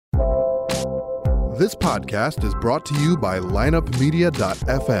This podcast is brought to you by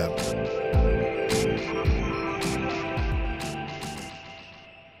lineupmedia.fm.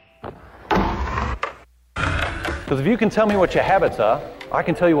 Because if you can tell me what your habits are, I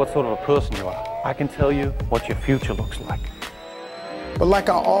can tell you what sort of a person you are. I can tell you what your future looks like. But like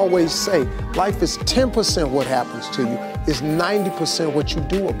I always say, life is 10% what happens to you, it's 90% what you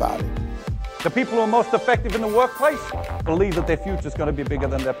do about it. The people who are most effective in the workplace believe that their future is going to be bigger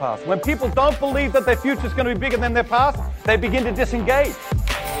than their past. When people don't believe that their future is going to be bigger than their past, they begin to disengage.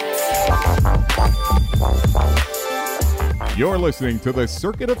 You're listening to The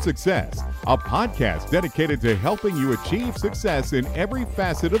Circuit of Success, a podcast dedicated to helping you achieve success in every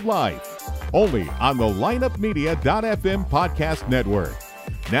facet of life. Only on the lineupmedia.fm podcast network.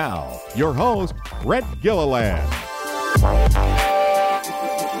 Now, your host, Brett Gilliland.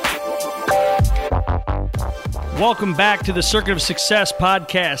 Welcome back to the Circuit of Success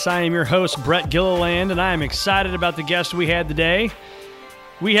podcast. I am your host, Brett Gilliland, and I am excited about the guest we had today.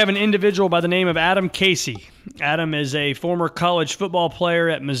 We have an individual by the name of Adam Casey. Adam is a former college football player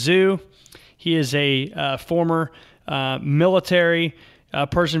at Mizzou. He is a former military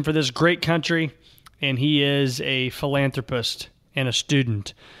person for this great country, and he is a philanthropist and a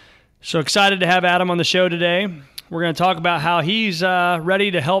student. So excited to have Adam on the show today. We're going to talk about how he's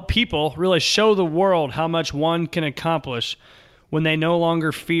ready to help people really show the world how much one can accomplish when they no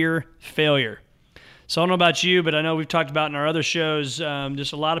longer fear failure. So I don't know about you, but I know we've talked about in our other shows,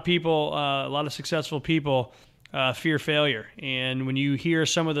 just a lot of people, a lot of successful people fear failure. And when you hear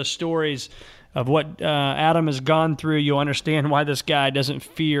some of the stories of what Adam has gone through, you'll understand why this guy doesn't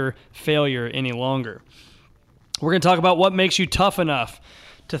fear failure any longer. We're going to talk about what makes you tough enough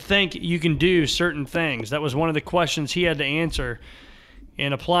to think you can do certain things. That was one of the questions he had to answer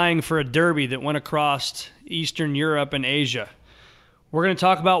in applying for a derby that went across Eastern Europe and Asia. We're going to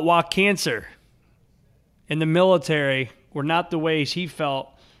talk about why cancer and the military were not the ways he felt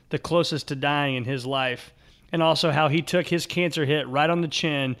the closest to dying in his life, and also how he took his cancer hit right on the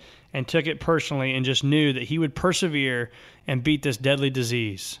chin and took it personally and just knew that he would persevere and beat this deadly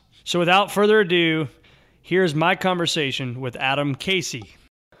disease. So without further ado, here's my conversation with Adam Casey.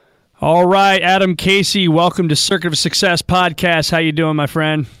 All right, Adam Casey, welcome to Circuit of Success podcast. How you doing, my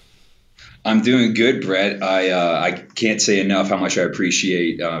friend? I'm doing good, Brett. I can't say enough how much I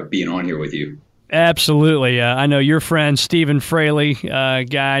appreciate being on here with you. Absolutely. I know your friend, Stephen Fraley, a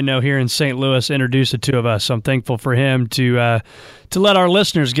guy I know here in St. Louis, introduced the two of us. So I'm thankful for him to let our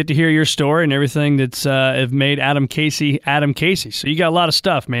listeners get to hear your story and everything that's have made Adam Casey. So you got a lot of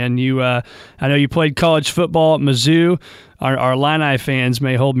stuff, man. I know you played college football at Mizzou. Our Illini fans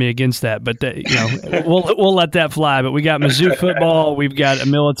may hold me against that, but we'll let that fly. But we got Mizzou football. We've got a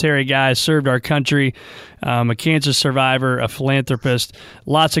military guy, served our country, a cancer survivor, a philanthropist.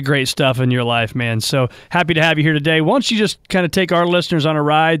 Lots of great stuff in your life, man. So happy to have you here today. Why don't you just kind of take our listeners on a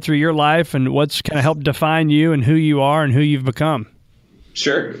ride through your life and what's kind of helped define you and who you are and who you've become?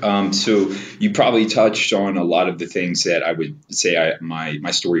 Sure. So you probably touched on a lot of the things that I would say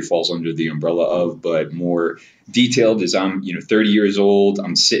my story falls under the umbrella of, but more detailed is I'm 30 years old.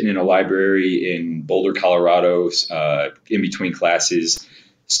 I'm sitting in a library in Boulder, Colorado, in between classes,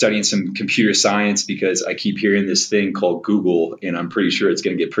 studying some computer science because I keep hearing this thing called Google, and I'm pretty sure it's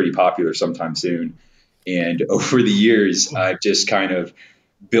going to get pretty popular sometime soon. And over the years, I've just kind of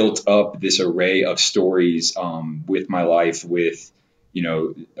built up this array of stories with my life with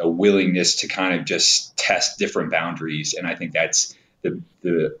a willingness to kind of just test different boundaries. And I think that's the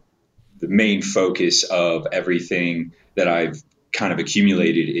main focus of everything that I've kind of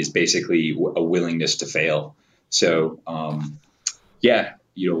accumulated is basically a willingness to fail. So, walk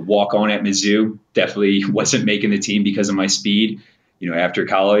on at Mizzou, definitely wasn't making the team because of my speed. After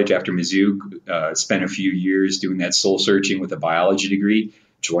college, after Mizzou, spent a few years doing that soul searching with a biology degree,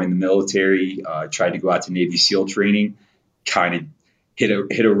 joined the military, tried to go out to Navy SEAL training, kind of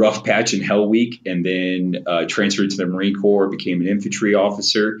hit a rough patch in Hell Week, and then transferred to the Marine Corps, became an infantry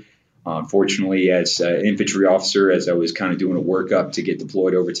officer. Unfortunately, as an infantry officer, as I was kind of doing a workup to get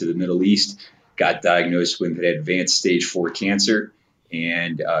deployed over to the Middle East, got diagnosed with advanced stage 4 cancer,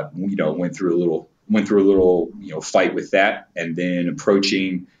 and went through a little fight with that, and then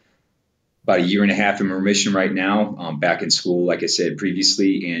approaching about a year and a half in remission right now. I'm back in school, like I said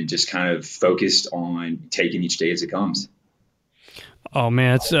previously, and just kind of focused on taking each day as it comes. Oh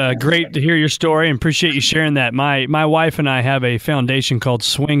man, it's great to hear your story and appreciate you sharing that. My wife and I have a foundation called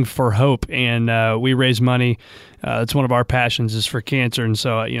Swing for Hope, and we raise money. It's one of our passions is for cancer, and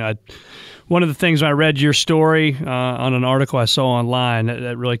so one of the things when I read your story on an article I saw online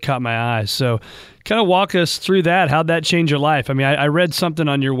that really caught my eye. So kind of walk us through that. How'd that change your life? I mean, I read something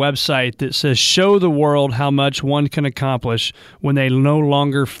on your website that says, show the world how much one can accomplish when they no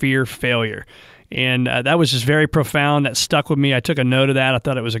longer fear failure. And that was just very profound. That stuck with me. I took a note of that. I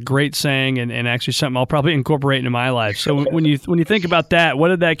thought it was a great saying and actually something I'll probably incorporate into my life. So when you think about that, what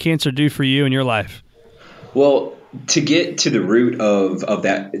did that cancer do for you in your life? Well, to get to the root of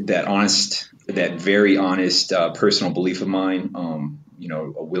that very honest personal belief of mine,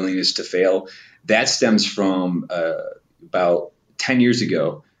 a willingness to fail, that stems from about 10 years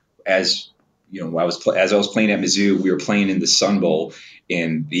ago. As I was playing at Mizzou, we were playing in the Sun Bowl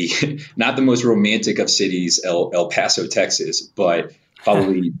in the not the most romantic of cities, El Paso, Texas, but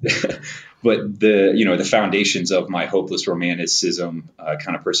probably but the foundations of my hopeless romanticism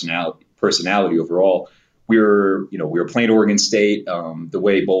kind of personality overall. We were playing Oregon State. The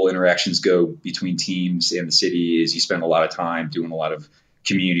way bowl interactions go between teams and the city is you spend a lot of time doing a lot of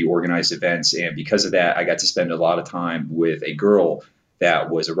community organized events. And because of that, I got to spend a lot of time with a girl that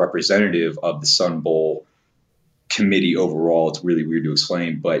was a representative of the Sun Bowl committee overall. It's really weird to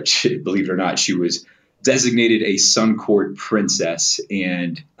explain, but believe it or not, she was designated a Sun Court princess.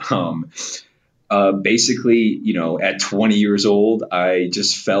 And basically, at 20 years old, I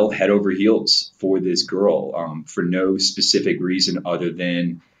just fell head over heels for this girl for no specific reason other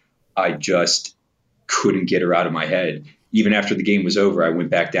than I just couldn't get her out of my head. Even after the game was over, I went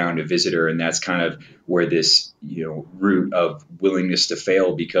back down to visit her, and that's kind of where this, root of willingness to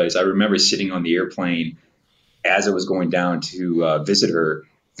fail, because I remember sitting on the airplane as I was going down to visit her,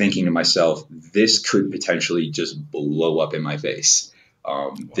 thinking to myself, this could potentially just blow up in my face.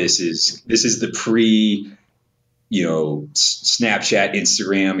 This is the pre, Snapchat,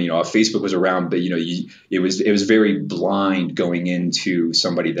 Instagram, Facebook was around, but it was very blind going into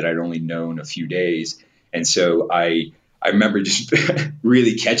somebody that I'd only known a few days. And so I remember just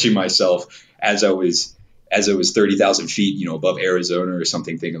really catching myself as I was 30,000 feet, above Arizona or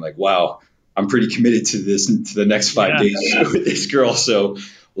something, thinking like, wow, I'm pretty committed to the next 5 days with this girl. So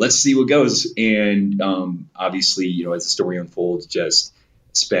let's see what goes. And obviously, as the story unfolds, just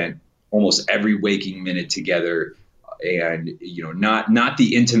spent almost every waking minute together, and not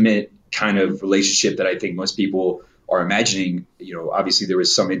the intimate kind of relationship that I think most people are imagining. Obviously there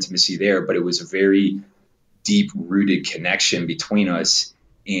was some intimacy there, but it was a very deep rooted connection between us.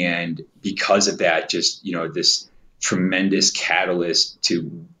 And because of that, just, this tremendous catalyst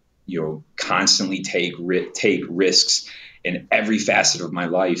to, constantly take risks in every facet of my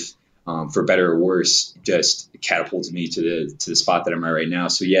life, for better or worse, just catapulted me to the spot that I'm at right now.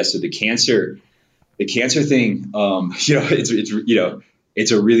 So so the cancer thing,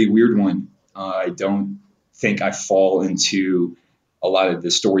 it's a really weird one. I don't think I fall into a lot of the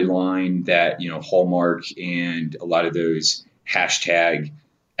storyline that, Hallmark and a lot of those hashtag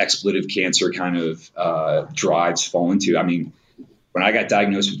expletive cancer kind of drives fall into. I mean, when I got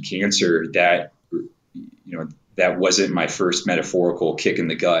diagnosed with cancer, that wasn't my first metaphorical kick in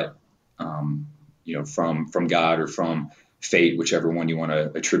the gut, from God or from fate, whichever one you want to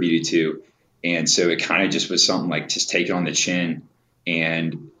attribute it to. And so it kind of just was something like just take it on the chin.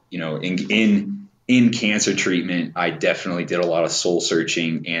 And, in cancer treatment, I definitely did a lot of soul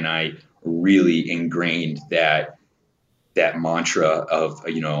searching, and I really ingrained that mantra of,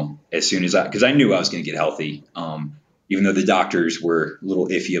 as soon as because I knew I was going to get healthy. Even though the doctors were a little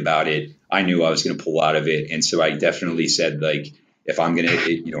iffy about it, I knew I was going to pull out of it. And so I definitely said, like, if I'm going to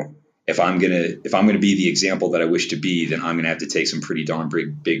be the example that I wish to be, then I'm going to have to take some pretty darn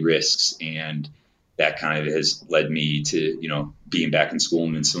big risks. And that kind of has led me to, being back in school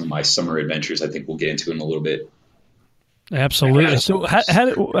and some of my summer adventures. I think we'll get into in a little bit. Absolutely. So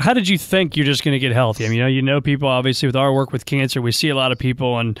how did you think you're just going to get healthy? I mean, people, obviously, with our work with cancer, we see a lot of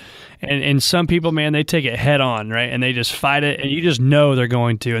people and some people, man, they take it head on, right? And they just fight it, and you just know they're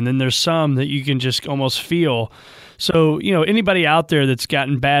going to. And then there's some that you can just almost feel. So, anybody out there that's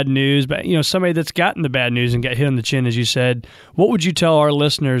gotten bad news, but, somebody that's gotten the bad news and got hit on the chin, as you said, what would you tell our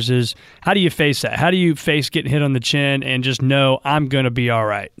listeners is, how do you face that? How do you face getting hit on the chin and just know I'm going to be all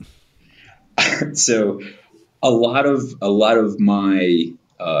right? So a lot of my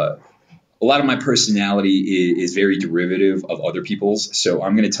personality is very derivative of other people's. So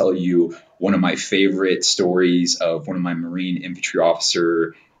I'm going to tell you one of my favorite stories of one of my Marine infantry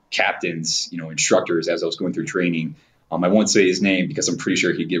officer captains, instructors, as I was going through training. I won't say his name because I'm pretty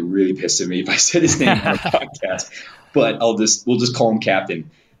sure he'd get really pissed at me if I said his name on the podcast. But we'll just call him Captain.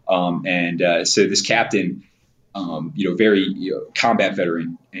 So this captain, very combat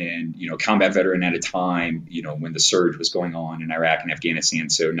veteran, and combat veteran at a time when the surge was going on in Iraq and Afghanistan.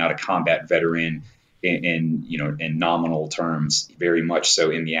 So not a combat veteran in nominal terms, very much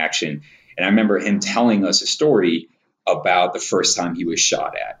so in the action. And I remember him telling us a story about the first time he was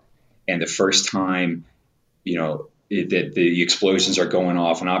shot at, and the first time that the explosions are going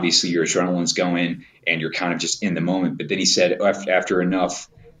off, and obviously your adrenaline's going and you're kind of just in the moment. But then he said after enough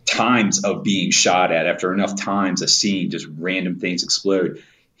times of being shot at, after enough times of seeing just random things explode,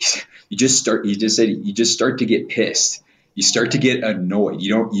 you just start to get pissed. You start to get annoyed.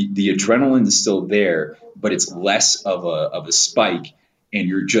 The adrenaline is still there, but it's less of a spike, and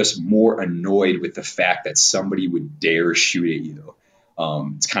you're just more annoyed with the fact that somebody would dare shoot at you.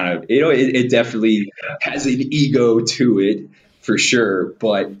 It's kind of, it definitely has an ego to it for sure.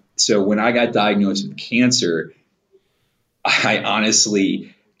 But so when I got diagnosed with cancer, I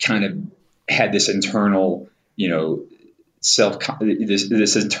honestly kind of had this internal,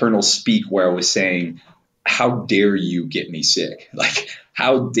 this internal speak where I was saying, how dare you get me sick? Like,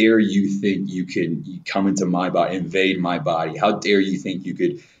 how dare you think you can come into my body, invade my body? How dare you think you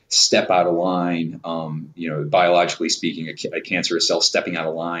could step out of line, biologically speaking, a cancerous cell stepping out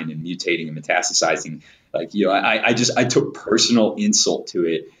of line and mutating and metastasizing. I took personal insult to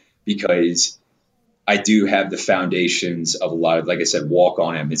it because I do have the foundations of a lot of, like I said, walk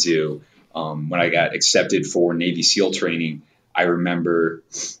on at Mizzou. When I got accepted for Navy SEAL training, I remember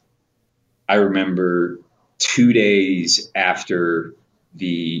 2 days after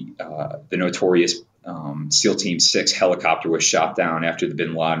the notorious SEAL Team 6 helicopter was shot down after the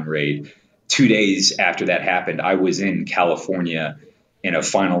Bin Laden raid. 2 days after that happened, I was in California in a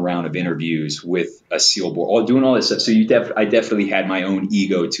final round of interviews with a SEAL board, doing all this stuff. So I definitely had my own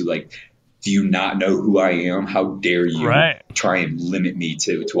ego to, like, do you not know who I am? How dare you try and limit me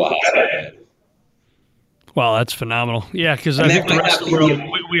to a hospital bed? Wow, that's phenomenal. Yeah, because I think the rest of the world,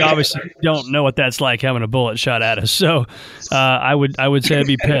 we obviously don't know what that's like, having a bullet shot at us. So I would say I'd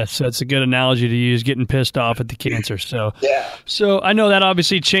be pissed. That's a good analogy to use, getting pissed off at the cancer. So yeah. So I know that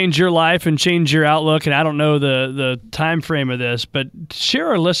obviously changed your life and changed your outlook, and I don't know the time frame of this, but share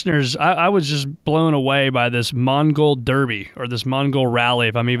our listeners. I was just blown away by this Mongol Derby, or this Mongol rally,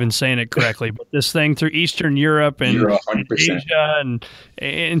 if I'm even saying it correctly. But this thing through Eastern Europe and Asia,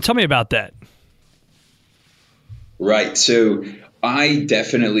 and tell me about that. Right. So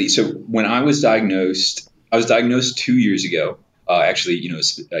when I was diagnosed 2 years ago. Actually,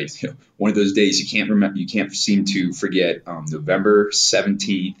 one of those days you can't remember, you can't seem to forget. November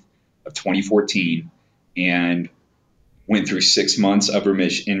 17th of 2014, and went through 6 months of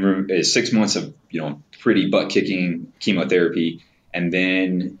remission, 6 months of pretty butt kicking chemotherapy, and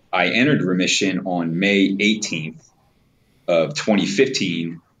then I entered remission on May 18th of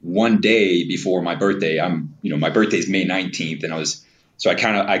 2015. One day before my birthday. My birthday's May 19th, and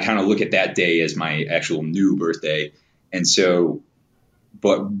I kind of look at that day as my actual new birthday. And so,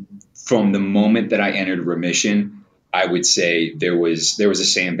 but from the moment that I entered remission, I would say there was a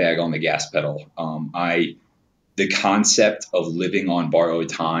sandbag on the gas pedal. The concept of living on borrowed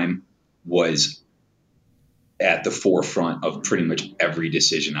time was at the forefront of pretty much every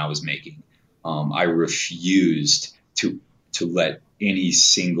decision I was making. I refused to let any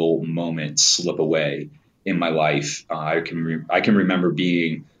single moment slip away in my life. I can remember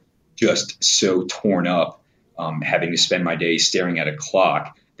being just so torn up, having to spend my days staring at a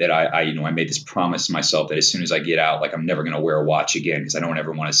clock, that I made this promise to myself that as soon as I get out, like, I'm never going to wear a watch again, because I don't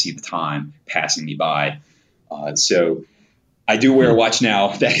ever want to see the time passing me by. So I do wear a watch now.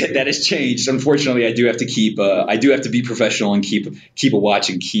 That has changed. Unfortunately, I do have to be professional and keep a watch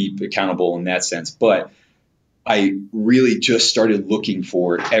and keep accountable in that sense. But I really just started looking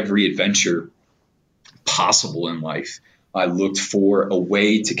for every adventure possible in life. I looked for a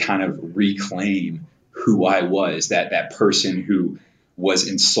way to kind of reclaim who I was, that person who was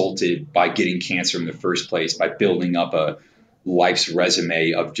insulted by getting cancer in the first place, by building up a life's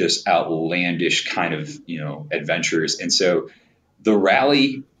resume of just outlandish kind of, adventures. And so the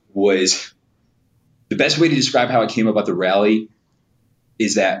rally was the best way to describe how I came about the rally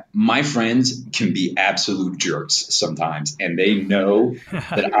is that my friends can be absolute jerks sometimes, and they know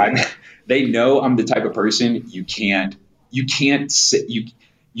that I'm the type of person you can't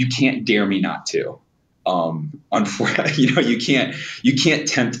dare me not to. Unfortunately, you can't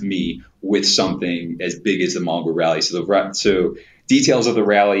tempt me with something as big as the Mongol rally. So details of the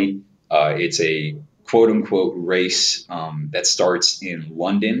rally, it's a quote unquote race that starts in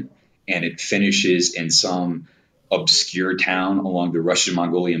London and it finishes in some obscure town along the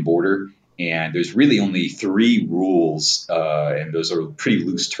Russian-Mongolian border. And there's really only 3 rules, and those are pretty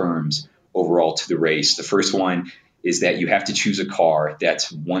loose terms overall to the race. The first one is that you have to choose a car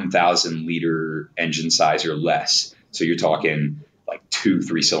that's 1,000 liter engine size or less. So you're talking like 2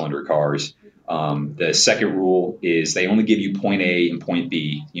 3-cylinder cars. The second rule is they only give you point A and point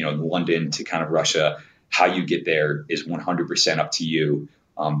B, London to kind of Russia. How you get there is 100% up to you.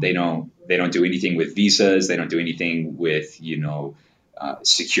 They don't do anything with visas. They don't do anything with,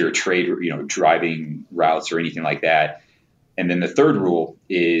 secure trade, driving routes or anything like that. And then the third rule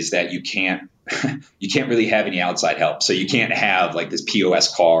is that you can't really have any outside help. So you can't have like this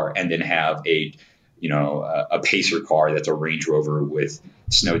POS car and then have a Pacer car that's a Range Rover with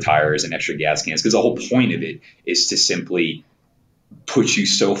snow tires and extra gas cans, because the whole point of it is to simply put you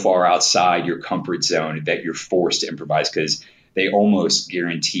so far outside your comfort zone that you're forced to improvise, because they almost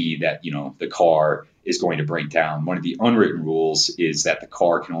guarantee that, the car is going to break down. One of the unwritten rules is that the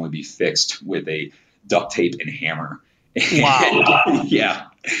car can only be fixed with a duct tape and hammer. Wow. Yeah.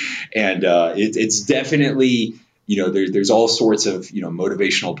 And it's definitely, there's all sorts of,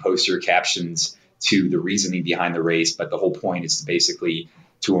 motivational poster captions to the reasoning behind the race. But the whole point is basically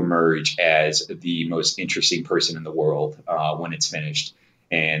to emerge as the most interesting person in the world when it's finished.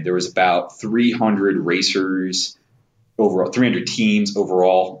 And there was about 300 racers overall, 300 teams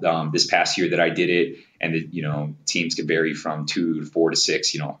overall this past year that I did it. And teams could vary from 2 to 4 to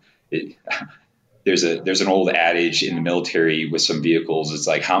 6. There's an old adage in the military with some vehicles. It's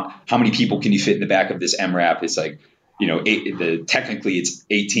like how many people can you fit in the back of this MRAP? It's like technically it's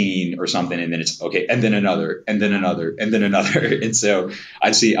 18 or something, and then it's okay, and then another, and then another, and then another. And so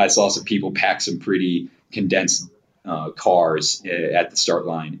I saw some people pack some pretty condensed cars at the start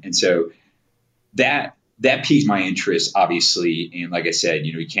line, and so that piqued my interest, obviously. And like I said,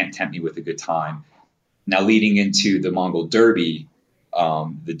 you can't tempt me with a good time. Now leading into the Mongol Derby,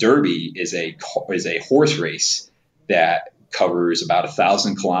 the Derby is a horse race that covers about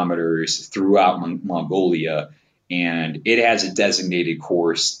 1,000 kilometers throughout Mongolia. And it has a designated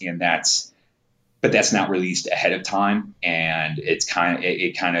course, but that's not released ahead of time. And it's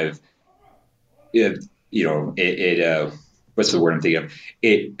what's the word I'm thinking of?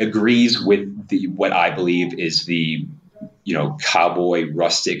 It agrees with what I believe is the, cowboy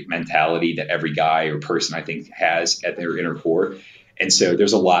rustic mentality that every guy or person I think has at their inner core. And so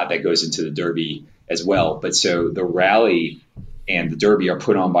there's a lot that goes into the Derby as well. But so the rally and the Derby are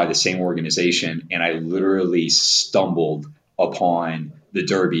put on by the same organization. And I literally stumbled upon the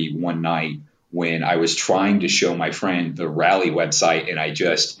Derby one night when I was trying to show my friend the rally website, and I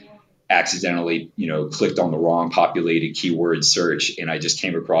just accidentally, clicked on the wrong populated keyword search, and I just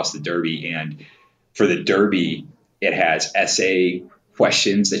came across the Derby. And for the Derby, it has essay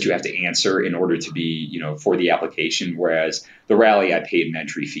questions that you have to answer in order to be, for the application. Whereas the rally, I paid an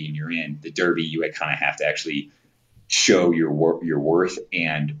entry fee and you're in. The Derby, you kind of have to actually show your worth.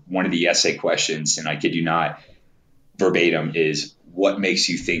 And one of the essay questions, and I kid you not, verbatim, is what makes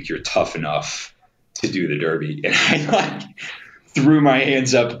you think you're tough enough to do the Derby? And I threw my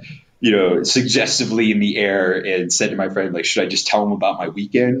hands up, suggestively in the air and said to my friend, should I just tell him about my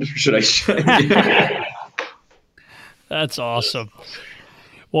weekend? Or should I? That's awesome.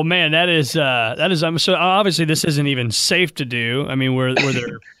 Well, man, that is so obviously this isn't even safe to do. I mean,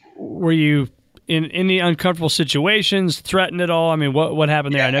 were you in any uncomfortable situations, threatened at all? I mean, what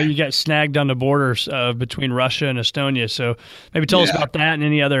happened there? Yeah. I know you got snagged on the borders between Russia and Estonia. So maybe tell us about that and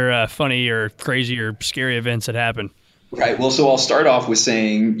any other funny or crazy or scary events that happened. Right. Well, so I'll start off with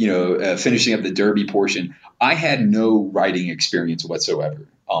saying, finishing up the Derby portion, I had no riding experience whatsoever.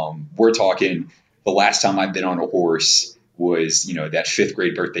 We're talking the last time I've been on a horse was, that 5th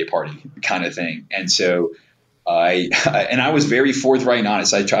grade birthday party kind of thing. And so I was very forthright and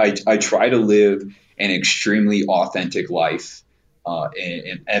honest. I try to live an extremely authentic life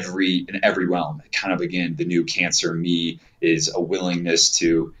in every realm. Kind of, again, the new cancer me is a willingness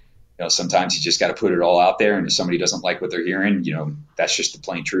to, sometimes you just got to put it all out there. And if somebody doesn't like what they're hearing, that's just the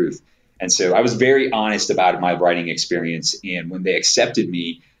plain truth. And so I was very honest about my writing experience. And when they accepted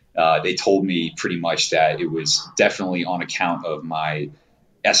me, they told me pretty much that it was definitely on account of my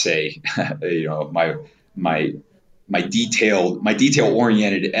essay, my detail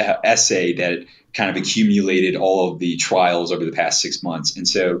oriented essay that kind of accumulated all of the trials over the past 6 months. And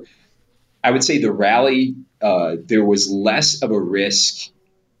so I would say the rally, there was less of a risk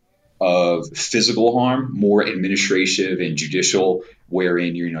of physical harm, more administrative and judicial,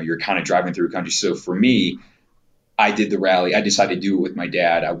 wherein you're kind of driving through a country. So for me, I did the rally. I decided to do it with my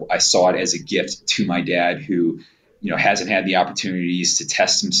dad. I saw it as a gift to my dad, who, hasn't had the opportunities to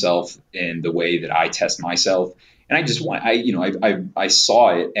test himself in the way that I test myself. And I saw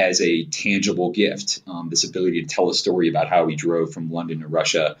it as a tangible gift, this ability to tell a story about how he drove from London to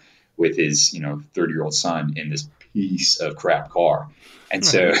Russia with his, 30-year-old son in this piece of crap car. And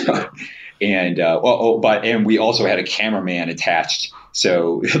so, and we also had a cameraman attached.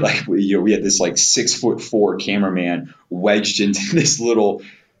 So like, we had this like 6'4" cameraman wedged into this little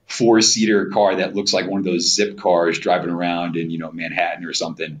 4-seater car that looks like one of those zip cars driving around in, Manhattan or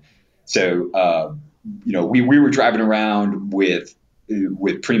something. So, we were driving around with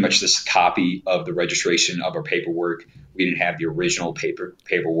pretty much this copy of the registration of our paperwork. We didn't have the original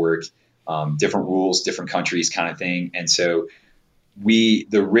paperwork, different rules, different countries kind of thing. And so the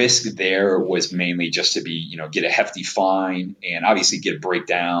risk there was mainly just to be, get a hefty fine and obviously get a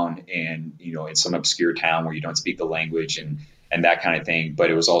breakdown and, in some obscure town where you don't speak the language and that kind of thing.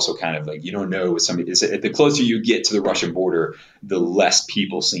 But it was also kind of like, you don't know what somebody is. The closer you get to the Russian border, the less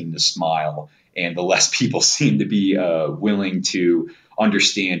people seem to smile and the less people seem to be willing to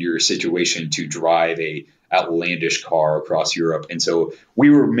understand your situation to drive a outlandish car across Europe. And so we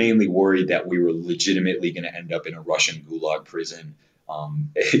were mainly worried that we were legitimately going to end up in a Russian gulag prison,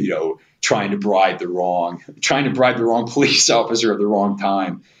 trying to bribe the wrong police officer at the wrong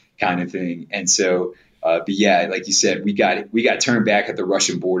time kind of thing. And so, but yeah, like you said, we got turned back at the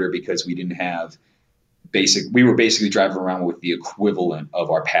Russian border because we didn't have we were basically driving around with the equivalent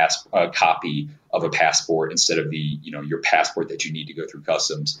of our copy of a passport instead of the, your passport that you need to go through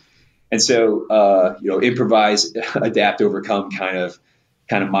customs. And so, improvise, adapt, overcome kind of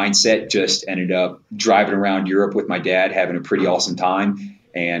mindset, just ended up driving around Europe with my dad, having a pretty awesome time,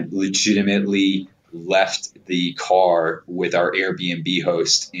 and legitimately left the car with our Airbnb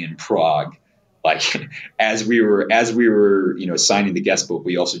host in Prague. Like as we were, signing the guest book,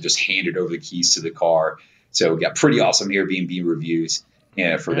 we also just handed over the keys to the car. So we got pretty awesome Airbnb reviews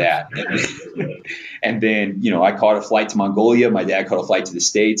for that. And then, I caught a flight to Mongolia. My dad caught a flight to the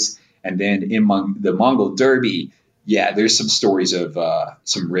States. And then in the Mongol Derby, yeah, there's some stories of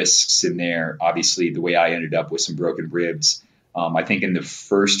some risks in there. Obviously, the way I ended up with some broken ribs. I think in the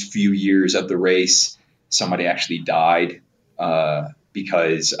first few years of the race, somebody actually died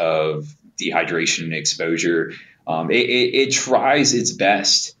because of dehydration and exposure. It tries its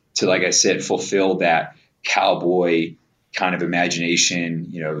best to, like I said, fulfill that cowboy kind of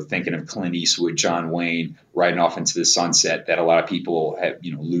imagination, thinking of Clint Eastwood, John Wayne riding off into the sunset that a lot of people have,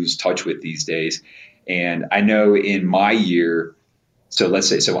 lose touch with these days. And I know in my year, so let's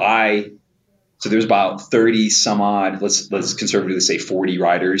say, so there's about 30 some odd, let's conservatively say 40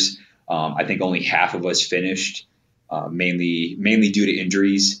 riders. I think only half of us finished, mainly due to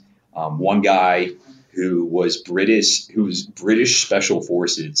injuries. One guy who was British Special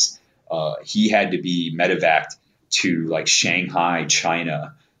Forces, he had to be medevaced to like Shanghai,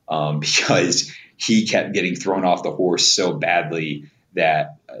 China, because he kept getting thrown off the horse so badly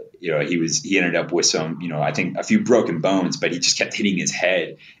that he ended up with some, I think a few broken bones, but he just kept hitting his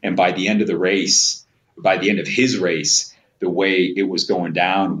head. And by the end of his race, the way it was going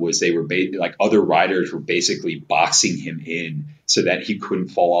down was they were like other riders were basically boxing him in so that he couldn't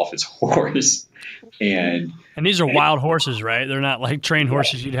fall off his horse. And these are wild horses, right? They're not like trained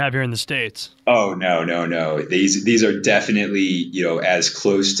horses you'd have here in the States. Oh, no. These are definitely, as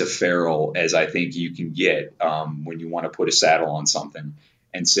close to feral as I think you can get when you want to put a saddle on something.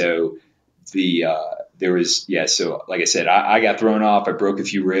 And so so like I said, I got thrown off. I broke a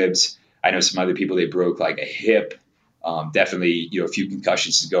few ribs. I know some other people, they broke like a hip. Definitely, a few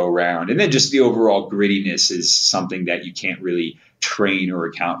concussions to go around. And then just the overall grittiness is something that you can't really train or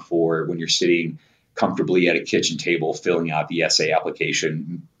account for when you're sitting comfortably at a kitchen table filling out the essay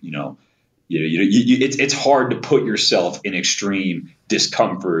application. It's hard to put yourself in extreme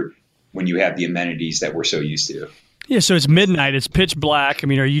discomfort when you have the amenities that we're so used to. Yeah, so it's midnight. It's pitch black. I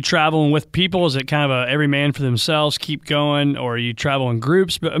mean, are you traveling with people? Is it kind of every man for themselves, keep going, or are you traveling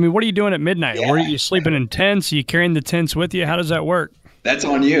groups? But I mean, what are you doing at midnight? Yeah. Where are you sleeping in tents? Are you carrying the tents with you? How does that work? That's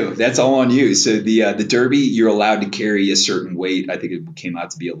on you. That's all on you. So the Derby, you're allowed to carry a certain weight. I think it came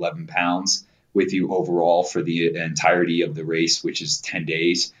out to be 11 pounds with you overall for the entirety of the race, which is 10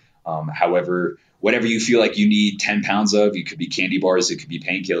 days. However, whatever you feel like you need 10 pounds of, it could be candy bars, it could be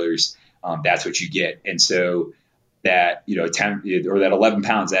painkillers. That's what you get. And so that, 10 or that 11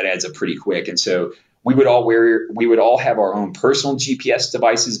 pounds, that adds up pretty quick. And so we would all have our own personal GPS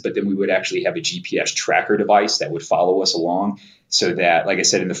devices, but then we would actually have a GPS tracker device that would follow us along so that, like I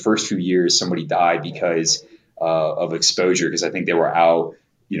said, in the first few years, somebody died because of exposure, because I think they were out,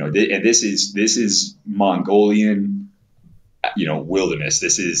 and this is Mongolian, wilderness.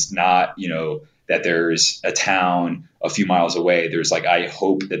 This is not, that there's a town a few miles away. There's I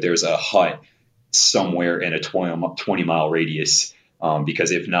hope that there's a hut somewhere in a 20-mile radius.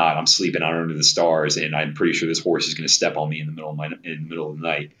 Because if not, I'm sleeping out under the stars, and I'm pretty sure this horse is going to step on me in the middle of the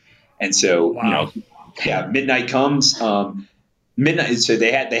night. And so, wow. Midnight comes. Midnight. So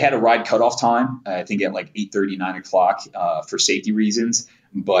they had a ride cutoff time. I think at like 8:30, 9 o'clock for safety reasons.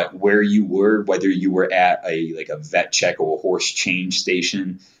 But where you were, whether you were at a vet check or a horse change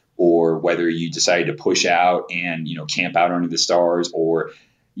station, or whether you decided to push out and camp out under the stars, or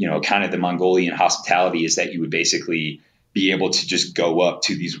kind of the Mongolian hospitality is that you would basically be able to just go up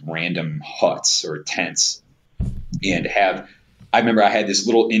to these random huts or tents and I remember I had this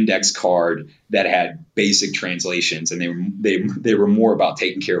little index card that had basic translations, and they were more about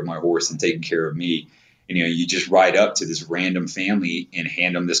taking care of my horse than taking care of me. And, you just ride up to this random family and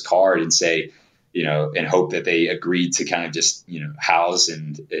hand them this card and say, and hope that they agreed to kind of just, house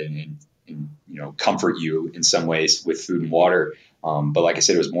and comfort you in some ways with food and water. But like I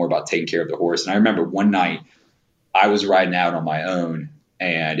said, it was more about taking care of the horse. And I remember one night I was riding out on my own,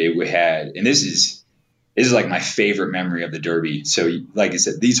 and and this is like my favorite memory of the Derby. So like I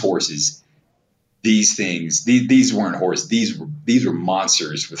said, these horses, these things, these weren't horses. These were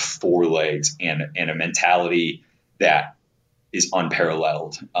monsters with 4 legs and a mentality that is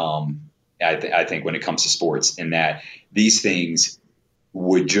unparalleled. I think when it comes to sports, and that these things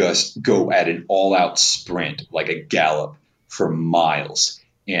would just go at an all-out sprint, like a gallop for miles.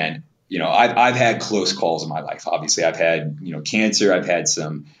 And I've had close calls in my life. Obviously, I've had cancer. I've had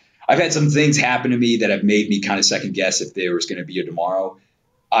some things happen to me that have made me kind of second guess if there was going to be a tomorrow.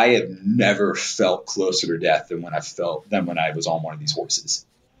 I have never felt closer to death than when I was on one of these horses.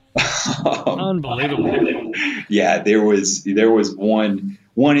 Unbelievable. Yeah, there was one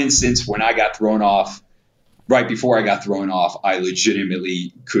instance when I got thrown off. Right before I got thrown off, I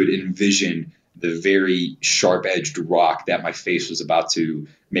legitimately could envision the very sharp-edged rock that my face was about to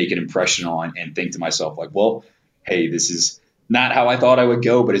make an impression on, and think to myself, like, well, hey, this is not how I thought I would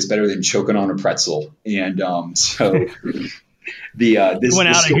go, but it's better than choking on a pretzel. And so this went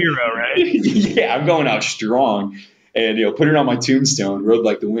out a hero, right? Yeah, I'm going out strong, and put it on my tombstone, rode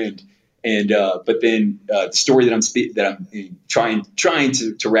like the wind. And but then the story that I'm trying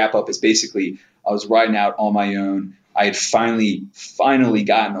to wrap up is basically I was riding out on my own. I had finally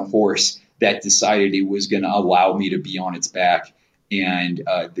gotten a horse that decided it was going to allow me to be on its back. And,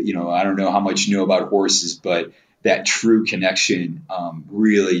 I don't know how much you know about horses, but that true connection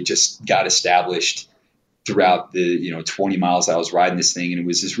really just got established throughout the, 20 miles I was riding this thing. And it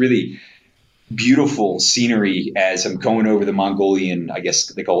was this really beautiful scenery as I'm going over the Mongolian, I guess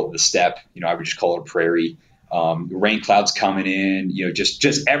they call it the steppe, I would just call it a prairie. Rain clouds coming in,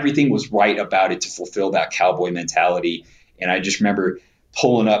 just everything was right about it to fulfill that cowboy mentality. And I just remember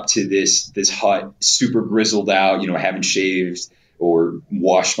pulling up to this hut, super grizzled out, haven't shaved or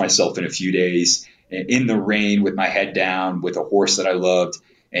washed myself in a few days, in the rain with my head down, with a horse that I loved,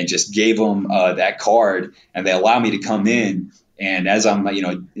 and just gave them that card, and they allowed me to come in. And as I'm,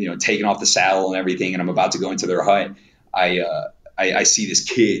 taking off the saddle and everything, and I'm about to go into their hut, I see this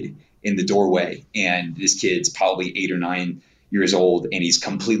kid in the doorway, and this kid's probably 8 or 9 years old, and he's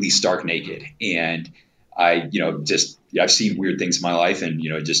completely stark naked. And I've seen weird things in my life, and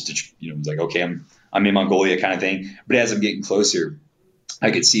it's like, okay, I'm in Mongolia kind of thing. But as I'm getting closer,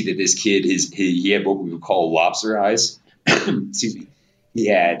 I could see that this kid he had what we would call lobster eyes. Excuse me. He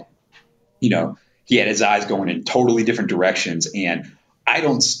had his eyes going in totally different directions, and I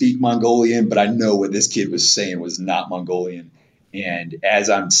don't speak Mongolian, but I know what this kid was saying was not Mongolian. And as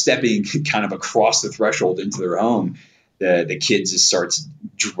I'm stepping kind of across the threshold into their home, the kid just starts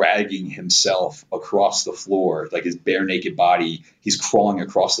dragging himself across the floor, like his bare naked body. He's crawling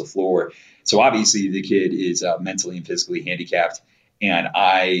across the floor. So obviously the kid is mentally and physically handicapped. And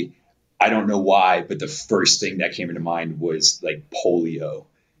I don't know why, but the first thing that came into mind was like polio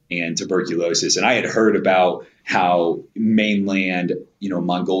and tuberculosis. And I had heard about how mainland,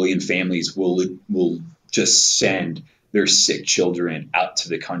 Mongolian families will just send their sick children out to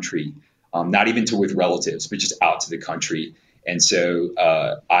the country. Not even with relatives, but just out to the country. And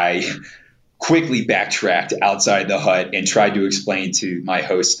so I quickly backtracked outside the hut and tried to explain to my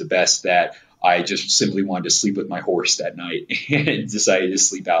host the best that I just simply wanted to sleep with my horse that night, and decided to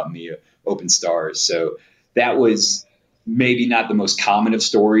sleep out in the open stars. So that was maybe not the most common of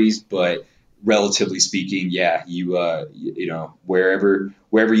stories, but relatively speaking, yeah, wherever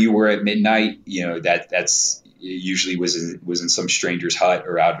you were at midnight, that's usually was in some stranger's hut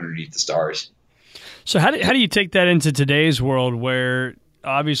or out underneath the stars. So how do you take that into today's world, where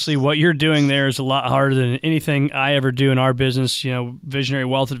obviously what you're doing there is a lot harder than anything I ever do in our business? Visionary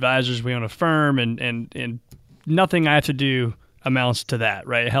Wealth Advisors, we own a firm, and nothing I have to do amounts to that,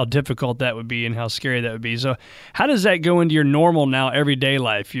 right? How difficult that would be and how scary that would be. So how does that go into your normal now everyday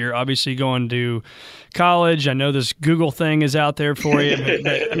life? You're obviously going to college. I know this Google thing is out there for you,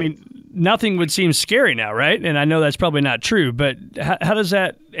 but I mean, nothing would seem scary now, right? And I know that's probably not true, but how does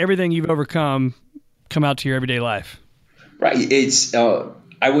that, everything you've overcome, come out to your everyday life? Right. It's,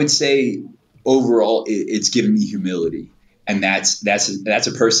 I would say overall, it's given me humility. And that's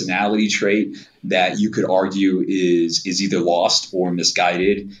a personality trait that you could argue is either lost or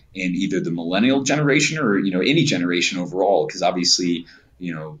misguided in either the millennial generation or, any generation overall. Because obviously,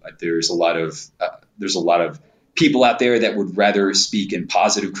 there's a lot of people out there that would rather speak in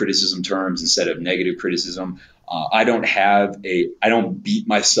positive criticism terms instead of negative criticism. I don't beat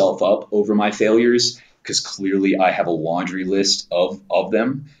myself up over my failures because clearly I have a laundry list of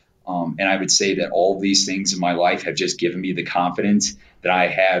them. And I would say that all these things in my life have just given me the confidence that I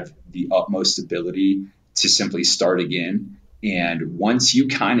have the utmost ability to simply start again. And once you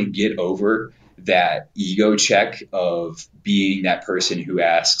kind of get over that ego check of being that person who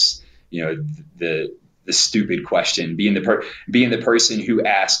asks, the stupid question, being the person who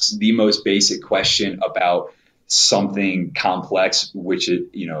asks the most basic question about something complex, which is,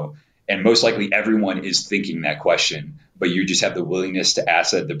 and most likely everyone is thinking that question, but you just have the willingness to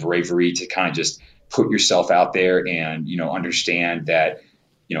ask it, the bravery to kind of just put yourself out there and, understand that,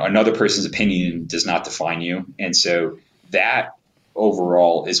 another person's opinion does not define you. And so that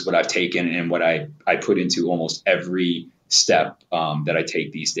overall is what I've taken and what I put into almost every step that I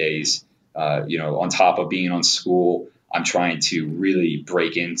take these days. On top of being on school, I'm trying to really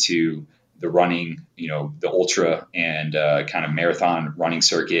break into the running, the ultra and kind of marathon running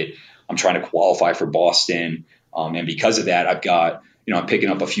circuit. I'm trying to qualify for Boston. And because of that, I've got, I'm picking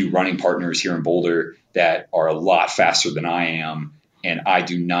up a few running partners here in Boulder that are a lot faster than I am. And I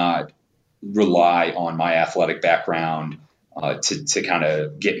do not rely on my athletic background to kind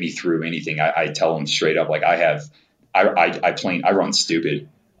of get me through anything. I tell them straight up, like I run stupid.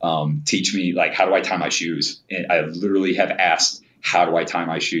 Teach me, like, how do I tie my shoes? And I literally have asked, how do I tie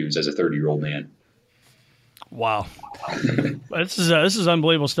my shoes as a 30-year-old man? Wow. This is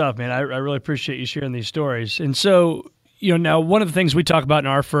unbelievable stuff, man. I really appreciate you sharing these stories. And so, now one of the things we talk about in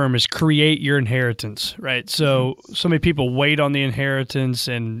our firm is create your inheritance, right? So many people wait on the inheritance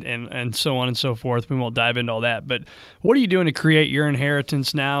and so on and so forth. We won't dive into all that, but what are you doing to create your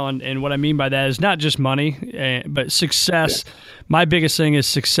inheritance now? And what I mean by that is not just money, but success. Yeah. My biggest thing is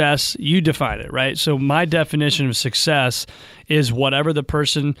success. You define it, right? So my definition of success is whatever the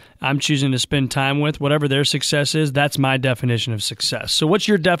person I'm choosing to spend time with, whatever their success is, that's my definition of success. So what's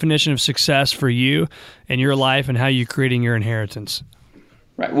your definition of success for you and your life and how you're creating your inheritance?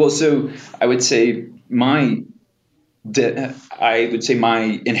 Right. Well, so I would say my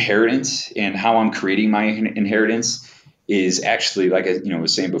inheritance and how I'm creating my inheritance is actually, like I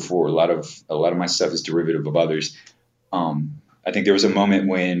was saying before, a lot of my stuff is derivative of others. I think there was a moment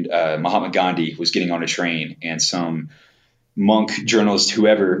when Mahatma Gandhi was getting on a train and some monk, journalist,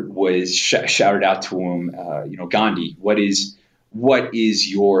 whoever was shouted out to him, Gandhi, what is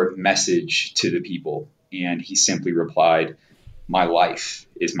your message to the people? And he simply replied, my life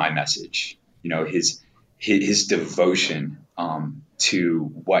is my message. His devotion to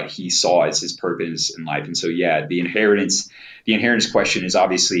what he saw as his purpose in life. And so, the inheritance question is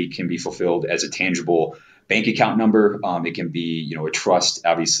obviously can be fulfilled as a tangible bank account number. It can be, a trust.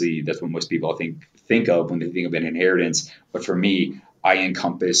 Obviously, that's what most people think of when they think of an inheritance. But for me, I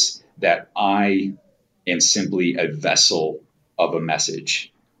encompass that I am simply a vessel of a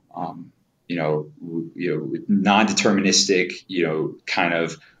message. Non-deterministic, kind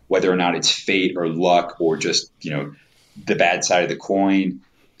of whether or not it's fate or luck or just, the bad side of the coin.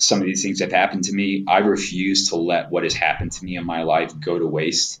 Some of these things have happened to me. I refuse to let what has happened to me in my life go to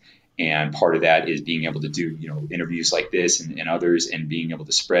waste. And part of that is being able to do, interviews like this and others and being able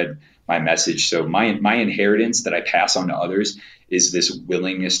to spread my message. So my inheritance that I pass on to others is this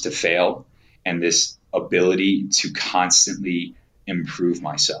willingness to fail and this ability to constantly improve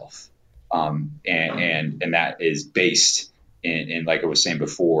myself. And that is based in, like I was saying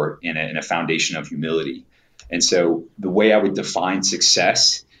before, in a foundation of humility. And so the way I would define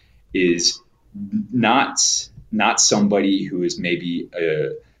success is not somebody who is maybe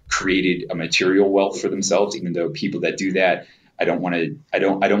created a material wealth for themselves, even though people that do that, I don't want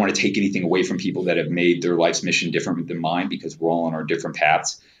to take anything away from people that have made their life's mission different than mine because we're all on our different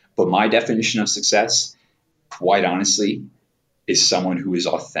paths. But my definition of success, quite honestly, is someone who is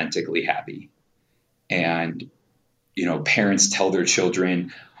authentically happy. And, parents tell their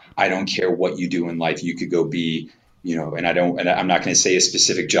children, I don't care what you do in life, you could go be, and I'm not going to say a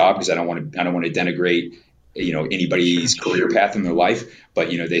specific job because I don't want to denigrate anybody's career path in their life, but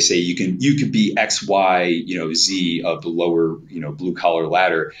they say you could be X, Y, Z of the lower, blue collar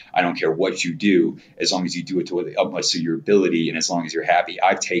ladder. I don't care what you do, as long as you do it to the utmost of your ability, and as long as you're happy.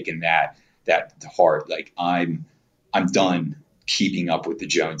 I've taken that to heart. Like I'm done keeping up with the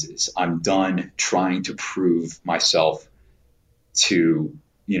Joneses. I'm done trying to prove myself to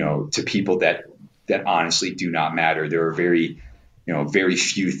people that honestly do not matter. There are very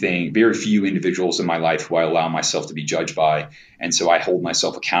few individuals in my life who I allow myself to be judged by. And so I hold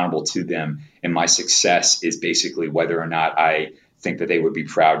myself accountable to them. And my success is basically whether or not I think that they would be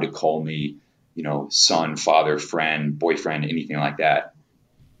proud to call me, son, father, friend, boyfriend, anything like that.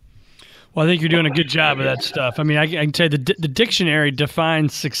 Well, I think you're doing a good job of that stuff. I mean, I can tell you the dictionary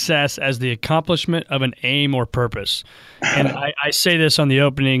defines success as the accomplishment of an aim or purpose. And I say this on the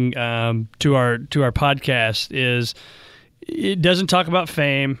opening to our podcast is it doesn't talk about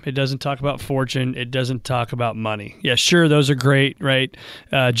fame. It doesn't talk about fortune. It doesn't talk about money. Yeah, sure, those are great, right?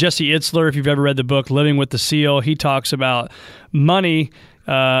 Jesse Itzler, if you've ever read the book Living with the Seal, he talks about money.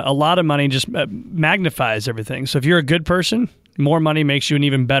 A lot of money just magnifies everything. So if you're a good person, more money makes you an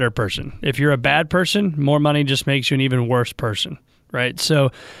even better person. If you're a bad person, more money just makes you an even worse person, right?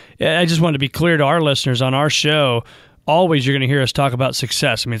 So I just want to be clear to our listeners on our show, always you're going to hear us talk about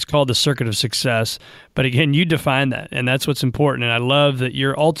success. I mean, it's called the Circuit of Success. But again, you define that, and that's what's important. And I love that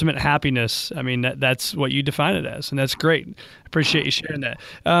your ultimate happiness, I mean, that's what you define it as, and that's great. I appreciate you sharing that.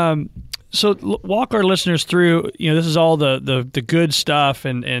 So walk our listeners through, this is all the good stuff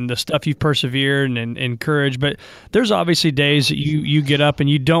and the stuff you've persevered and encouraged, but there's obviously days that you get up and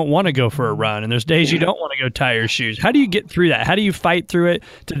you don't want to go for a run, and there's days you don't want to go tie your shoes. How do you get through that? How do you fight through it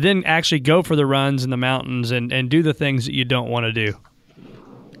to then actually go for the runs in the mountains and do the things that you don't want to do?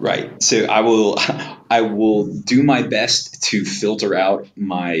 Right. So I will do my best to filter out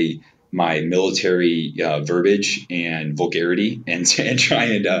my military verbiage and vulgarity and try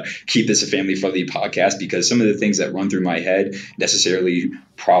and keep this a family-friendly podcast, because some of the things that run through my head necessarily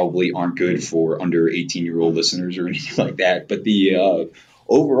probably aren't good for under 18-year-old listeners or anything like that. But the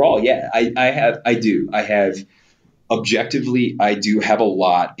overall, yeah, I do have a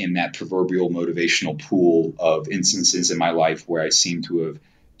lot in that proverbial motivational pool of instances in my life where I seem to have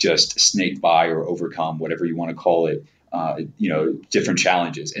just snaked by or overcome, whatever you want to call it, different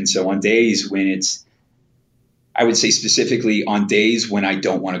challenges. And so on days when I would say specifically on days when I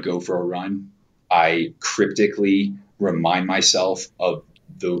don't want to go for a run, I cryptically remind myself of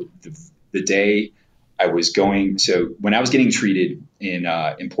the day I was going. So when I was getting treated in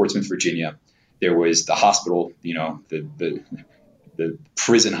Portsmouth, Virginia, there was the hospital, the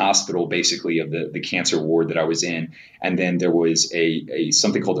prison hospital, basically, of the cancer ward that I was in. And then there was a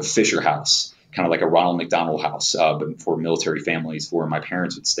something called a Fisher House, kind of like a Ronald McDonald House, but for military families where my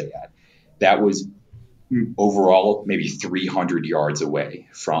parents would stay at. That was overall maybe 300 yards away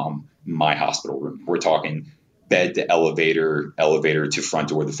from my hospital room. We're talking bed to elevator to front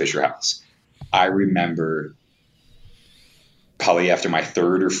door of the Fisher House. I remember probably after my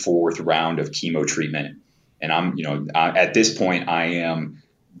third or fourth round of chemo treatment, and at this point, I am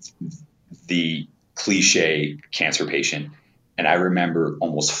the cliche cancer patient. And I remember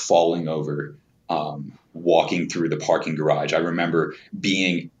almost falling over, walking through the parking garage. I remember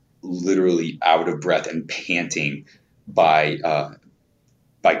being literally out of breath and panting by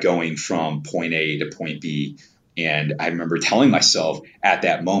going from point A to point B. And I remember telling myself at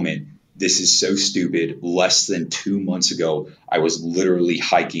that moment, this is so stupid. Less than 2 months ago, I was literally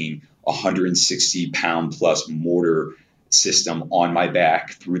hiking 160-pound plus mortar system on my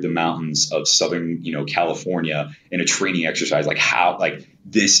back through the mountains of Southern, California in a training exercise.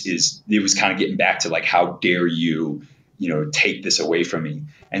 It was kind of getting back to how dare you, take this away from me.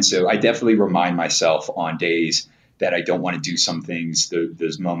 And so I definitely remind myself on days that I don't want to do some things,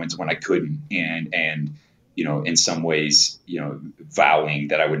 those moments when I couldn't, and in some ways, vowing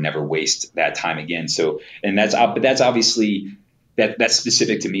that I would never waste that time again. So, and that's obviously that's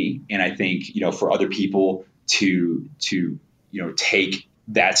specific to me. And I think, for other people to take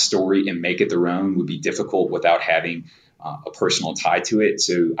that story and make it their own would be difficult without having a personal tie to it.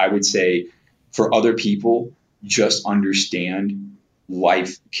 So I would say for other people, just understand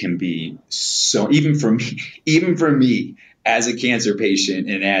life can be so, even for me as a cancer patient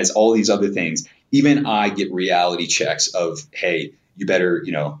and as all these other things, even I get reality checks of, hey, you better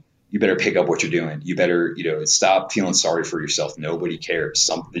pick up what you're doing. You better, stop feeling sorry for yourself. Nobody cares.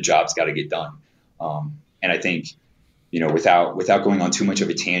 The job's got to get done. And I think, without going on too much of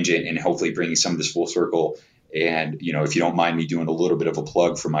a tangent and hopefully bringing some of this full circle, and, if you don't mind me doing a little bit of a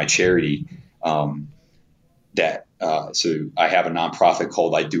plug for my charity, so I have a nonprofit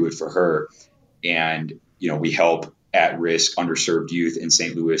called I Do It For Her. And, we help at-risk, underserved youth in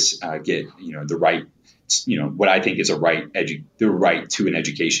St. Louis get, the right, what I think is the right to an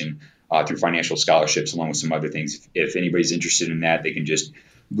education through financial scholarships, along with some other things. If anybody's interested in that, they can just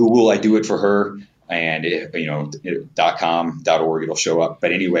Google "I Do It For Her" and .com, .org, it'll show up.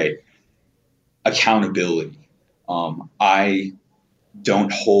 But anyway, accountability. I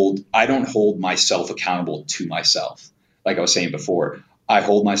don't hold myself accountable to myself. Like I was saying before, I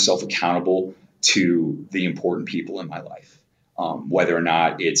hold myself accountable to the important people in my life. Whether or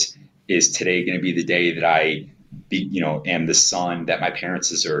not is today going to be the day that I am the son that my parents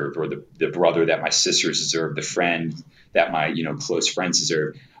deserve, or the brother that my sisters deserve, the friend that my, close friends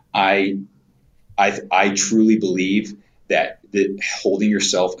deserve. I truly believe that holding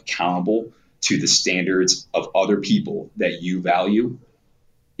yourself accountable to the standards of other people that you value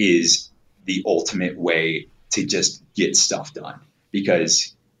is the ultimate way to just get stuff done.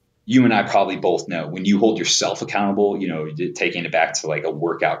 Because you and I probably both know when you hold yourself accountable, taking it back to like a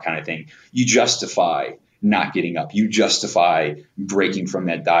workout kind of thing, you justify not getting up. You justify breaking from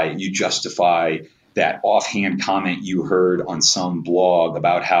that diet. You justify that offhand comment you heard on some blog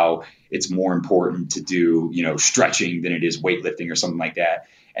about how it's more important to do, stretching than it is weightlifting or something like that.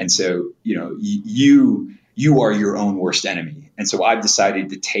 And so, you are your own worst enemy. And so I've decided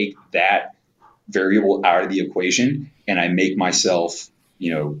to take that variable out of the equation, and I make myself,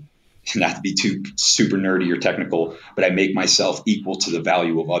 not to be too super nerdy or technical, but I make myself equal to the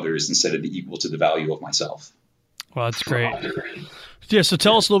value of others instead of the equal to the value of myself. Well, that's great. Yeah, so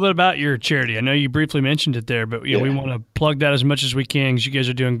tell us a little bit about your charity. I know you briefly mentioned it there, but we want to plug that as much as we can, because you guys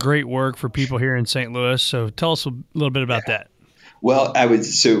are doing great work for people here in St. Louis. So tell us a little bit about that. Well,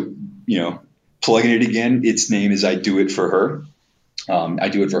 plugging it again, its name is I Do It For Her. I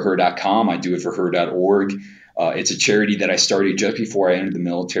do it for her.com. I do it for her.org. It's a charity that I started just before I entered the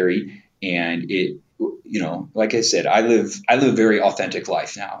military. And it, like I said, I live a very authentic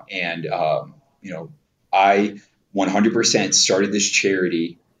life now. And, I 100% started this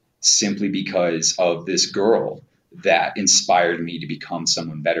charity simply because of this girl that inspired me to become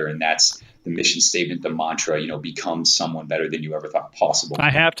someone better. And that's the mission statement, the mantra, become someone better than you ever thought possible. I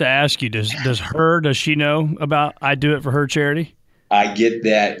have to ask you, does she know about I Do It For Her charity? I get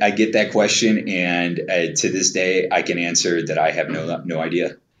that question, and to this day, I can answer that I have no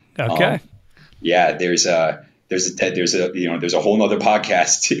idea. Okay. There's a whole nother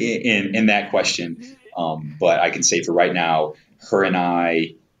podcast in that question. But I can say for right now, her and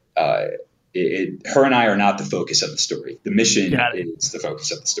I are not the focus of the story. The mission is the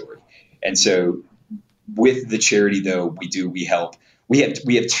focus of the story. And so with the charity, though, we help. We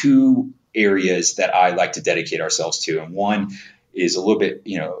have two areas that I like to dedicate ourselves to, and one is a little bit,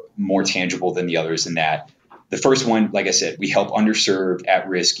 more tangible than the others in that. The first one, like I said, we help underserved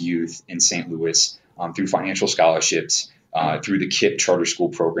at-risk youth in St. Louis through financial scholarships, through the KIPP Charter School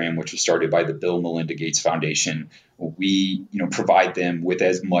Program, which was started by the Bill and Melinda Gates Foundation. We, provide them with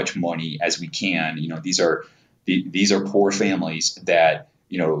as much money as we can. These are poor families that,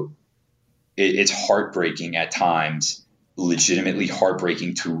 it's heartbreaking at times, legitimately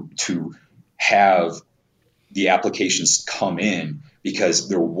heartbreaking to have the applications come in because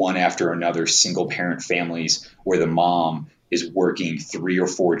they're one after another single parent families where the mom is working 3 or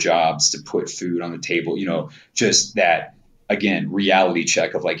 4 jobs to put food on the table, just that, again, reality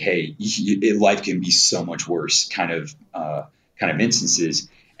check of like, hey, life can be so much worse kind of instances.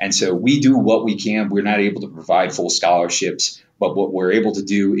 And so we do what we can. We're not able to provide full scholarships, but what we're able to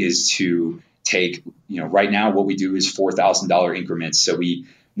do is to take, right now what we do is $4,000 increments. So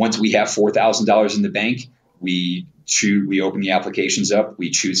once we have $4,000 in the bank, we open the applications up. We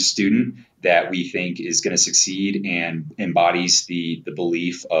choose a student that we think is going to succeed and embodies the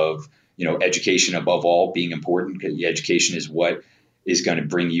belief of, education above all being important, because the education is what is going to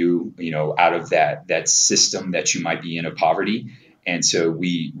bring you, out of that system that you might be in of poverty. And so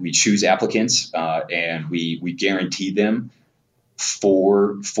we choose applicants and we guarantee them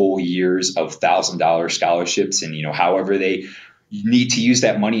 4 full years of $1,000 scholarships. And, however they need to use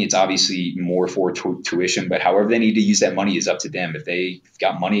that money, it's obviously more for tuition, but however they need to use that money is up to them. If they've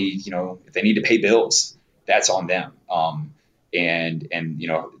got money, if they need to pay bills, that's on them.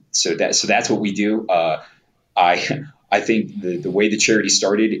 So that's what we do. I think the way the charity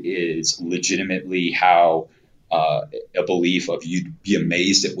started is legitimately how a belief of you'd be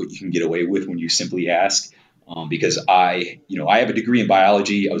amazed at what you can get away with when you simply ask. Because I have a degree in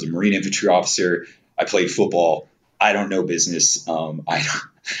biology. I was a Marine infantry officer. I played football. I don't know business.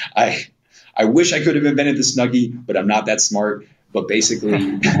 I wish I could have invented the Snuggie, but I'm not that smart. But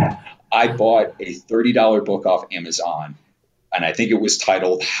basically, I bought a $30 book off Amazon, and I think it was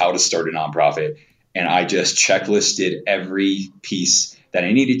titled How to Start a Nonprofit. and I just checklisted every piece that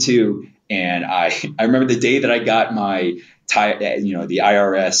I needed to. And I remember the day that I got my the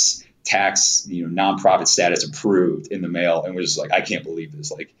IRS tax, nonprofit status approved in the mail, and was like, I can't believe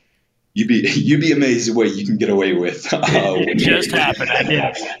this. Like, you'd be amazed what you can get away with. It just happened. I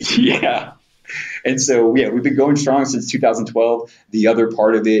did. Yeah. And so, we've been going strong since 2012. The other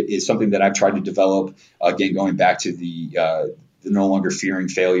part of it is something that I've tried to develop, again, going back to the no longer fearing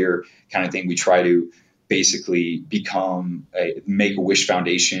failure kind of thing. We try to basically become a Make-A-Wish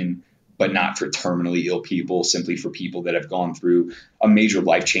Foundation, but not for terminally ill people, simply for people that have gone through a major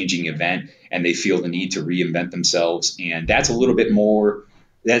life-changing event and they feel the need to reinvent themselves. And that's a little bit more,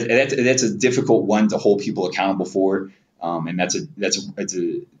 that's a difficult one to hold people accountable for. And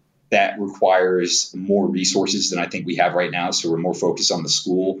that requires more resources than I think we have right now. So we're more focused on the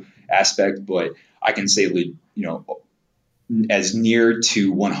school aspect, but I can say, as near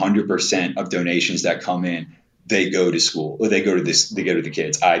to 100% of donations that come in, they go to school, or they go to the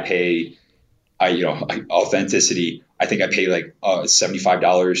kids. Authenticity. I think I pay like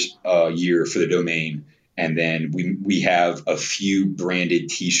 $75 a year for the domain. And then we have a few branded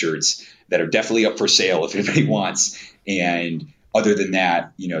t-shirts that are definitely up for sale if anybody wants. And other than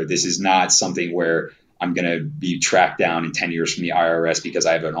that, this is not something where I'm going to be tracked down in 10 years from the IRS because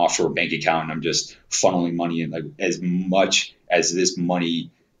I have an offshore bank account and I'm just funneling money in. Like, as much as this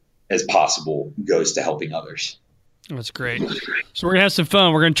money as possible goes to helping others. That's great. So we're going to have some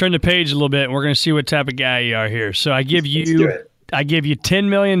fun. We're going to turn the page a little bit and we're going to see what type of guy you are here. So I give you $10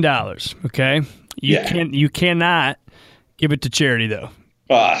 million. Okay. You cannot give it to charity though.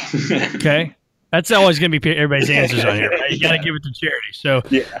 Okay. That's always going to be everybody's answers on here. Right? You got to give it to charity. So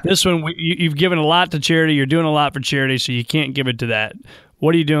This one, you've given a lot to charity. You're doing a lot for charity, so you can't give it to that.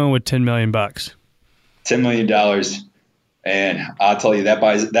 What are you doing with $10 million? $10 million, and I'll tell you that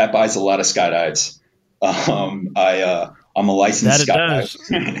buys a lot of skydives. I'm a licensed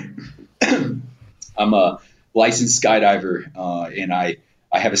skydiver. I'm a licensed skydiver, and I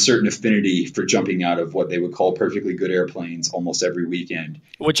have a certain affinity for jumping out of what they would call perfectly good airplanes almost every weekend.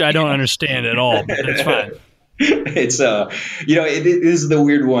 Which I don't understand at all, but it's fine. It's, it is the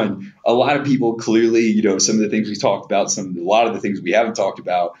weird one. A lot of people clearly, some of the things we talked about, a lot of the things we haven't talked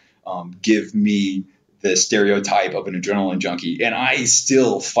about, give me the stereotype of an adrenaline junkie. And I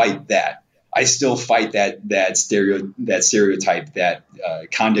still fight that. I still fight that stereotype, that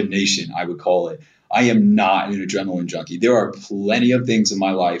condemnation, I would call it. I am not an adrenaline junkie. There are plenty of things in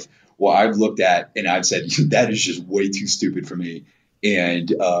my life where I've looked at and I've said, that is just way too stupid for me. And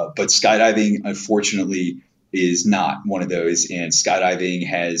but skydiving, unfortunately, is not one of those. And skydiving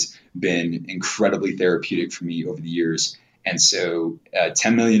has been incredibly therapeutic for me over the years. And so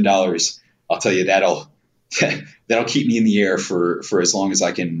 $10 million, I'll tell you, that'll keep me in the air for as long as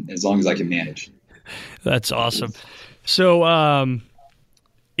I can manage. That's awesome. So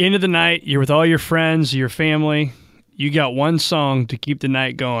end of the night, you're with all your friends, your family. You got one song to keep the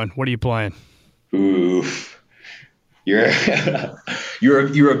night going. What are you playing? Ooh, you're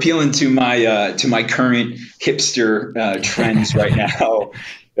appealing to my current hipster trends right now.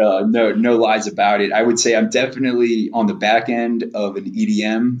 No lies about it. I would say I'm definitely on the back end of an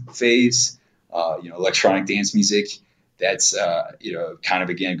EDM phase. Electronic dance music. That's kind of,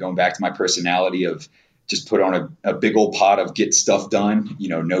 again, going back to my personality of just put on a big old pot of get stuff done,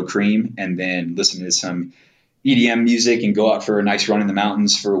 no cream, and then listen to some EDM music and go out for a nice run in the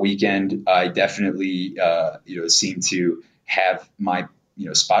mountains for a weekend. I definitely, seem to have my,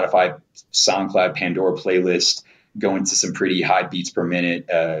 Spotify, SoundCloud, Pandora playlist going to some pretty high beats per minute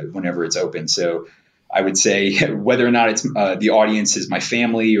whenever it's open. So I would say whether or not it's the audience is my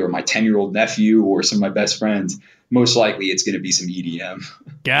family or my 10-year-old nephew or some of my best friends, most likely it's going to be some EDM.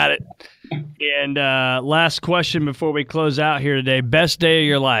 Got it. And last question before we close out here today, best day of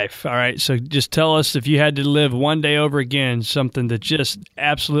your life. All right, so just tell us, if you had to live one day over again, something that just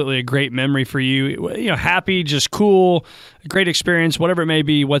absolutely a great memory for you, happy, just cool, a great experience, whatever it may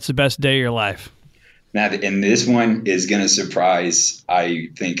be, what's the best day of your life? Now, and this one is going to surprise, I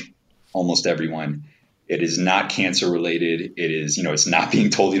think, almost everyone. It is not cancer related. It is, it's not being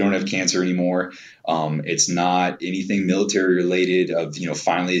told you don't have cancer anymore. It's not anything military related of,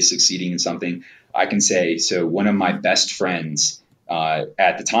 finally succeeding in something. I can say, so one of my best friends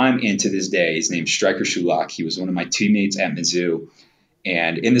at the time and to this day, his name's Stryker Shulak. He was one of my teammates at Mizzou.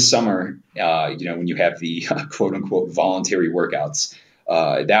 And in the summer, when you have the quote unquote voluntary workouts,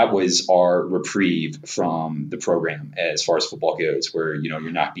 that was our reprieve from the program as far as football goes, where,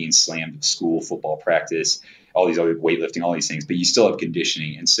 you're not being slammed at school, football practice, all these other weightlifting, all these things, but you still have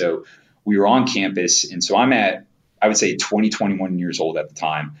conditioning. And so we were on campus. And so I'm at, I would say 20, 21 years old at the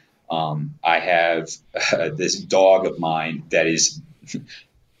time. I have this dog of mine that is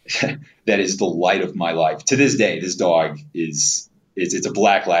that is the light of my life. To this day, this dog it's a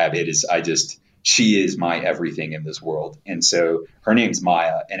black lab. She is my everything in this world. And so her name's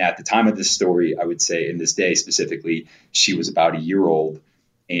Maya. And at the time of this story, I would say in this day specifically, she was about a year old.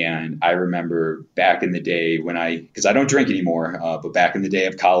 And I remember back in the day because I don't drink anymore, but back in the day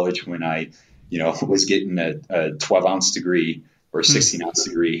of college when I, was getting a 12-ounce degree or a 16-ounce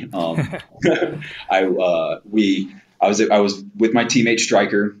degree, I was with my teammate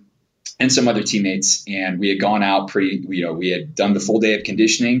Stryker and some other teammates, and we had gone out we had done the full day of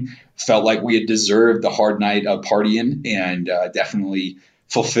conditioning, felt like we had deserved the hard night of partying, and definitely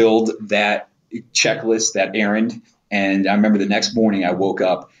fulfilled that checklist, that errand. And I remember the next morning I woke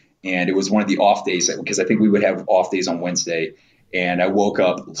up, and it was one of the off days, because I think we would have off days on Wednesday. And I woke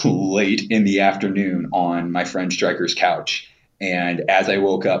up late in the afternoon on my friend Stryker's couch. And as I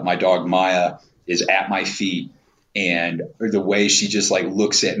woke up, my dog Maya is at my feet. And the way she just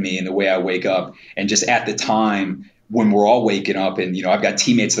looks at me and the way I wake up, and just at the time when we're all waking up, and, I've got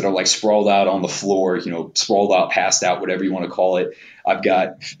teammates that are sprawled out on the floor, sprawled out, passed out, whatever you want to call it. I've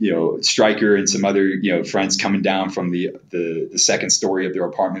got, Stryker and some other, friends coming down from the second story of their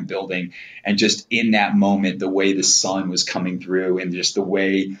apartment building. And just in that moment, the way the sun was coming through, and just the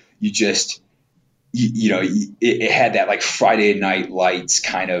way it had that Friday Night Lights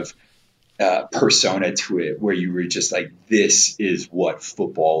kind of persona to it, where you were just this is what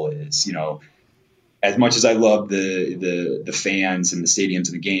football is. As much as I love the fans and the stadiums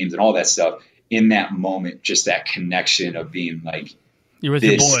and the games and all that stuff, in that moment, just that connection of being you're with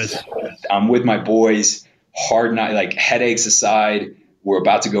your boys. I'm with my boys. Hard night, headaches aside, we're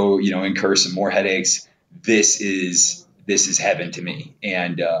about to go, incur some more headaches. This is heaven to me.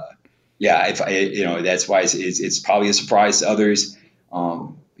 And that's why it's probably a surprise to others.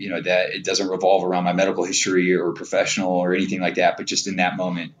 That it doesn't revolve around my medical history or professional or anything like that. But just in that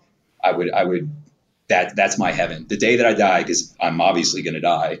moment, that's my heaven. The day that I die, because I'm obviously going to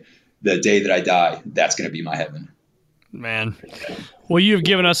die, the day that I die, that's going to be my heaven. Man. Well, you've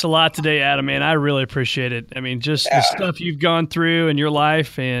given us a lot today, Adam, man. I really appreciate it. I mean, just the stuff you've gone through in your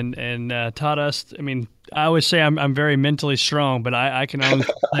life and taught us. I mean, I always say I'm very mentally strong, but I can only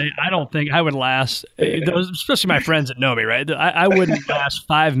say I don't think I would last, especially my friends that know me, right? I wouldn't last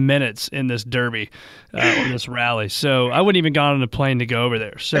 5 minutes in this derby or this rally. So I wouldn't even gone on a plane to go over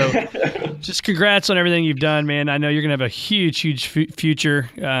there. So just congrats on everything you've done, man. I know you're going to have a huge future.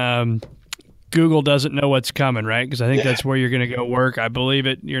 Google doesn't know what's coming, right? Because I think that's where you're going to go work. I believe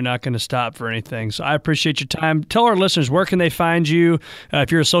it. You're not going to stop for anything. So I appreciate your time. Tell our listeners, where can they find you?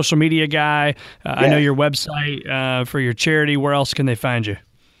 If you're a social media guy, I know your website for your charity. Where else can they find you?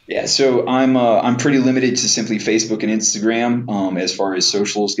 Yeah, so I'm pretty limited to simply Facebook and Instagram as far as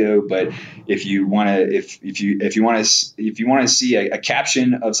socials go. But if you want to see a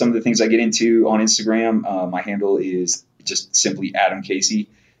caption of some of the things I get into on Instagram, my handle is just simply Adam Casey.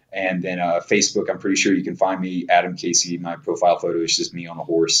 And then Facebook, I'm pretty sure you can find me, Adam Casey. My profile photo is just me on a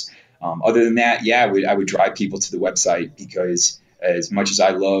horse. Other than that, I would drive people to the website, because as much as I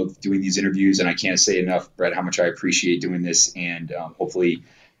love doing these interviews, and I can't say enough, Brett, how much I appreciate doing this, and hopefully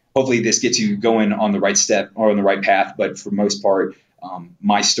this gets you going on the right step or on the right path. But for most part,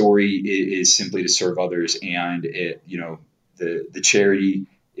 my story is simply to serve others, and the charity.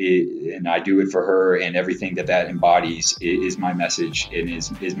 And I do it for her, and everything that embodies is my message and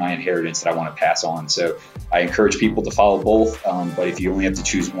is my inheritance that I want to pass on. So I encourage people to follow both, but if you only have to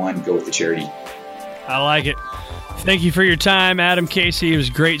choose one, go with the charity. I like it. Thank you for your time, Adam Casey. It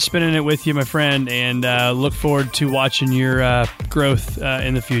was great spending it with you, my friend, and look forward to watching your growth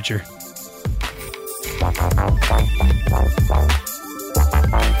in the future.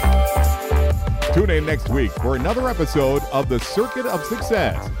 Tune in next week for another episode of The Circuit of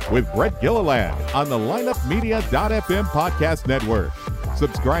Success with Brett Gilliland on the lineupmedia.fm podcast network.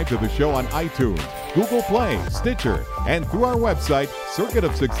 Subscribe to the show on iTunes, Google Play, Stitcher, and through our website,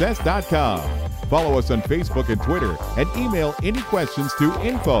 circuitofsuccess.com. Follow us on Facebook and Twitter, and email any questions to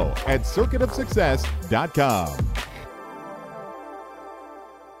info@circuitofsuccess.com.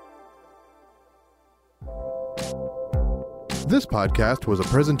 This podcast was a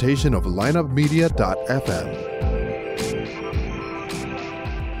presentation of lineupmedia.fm.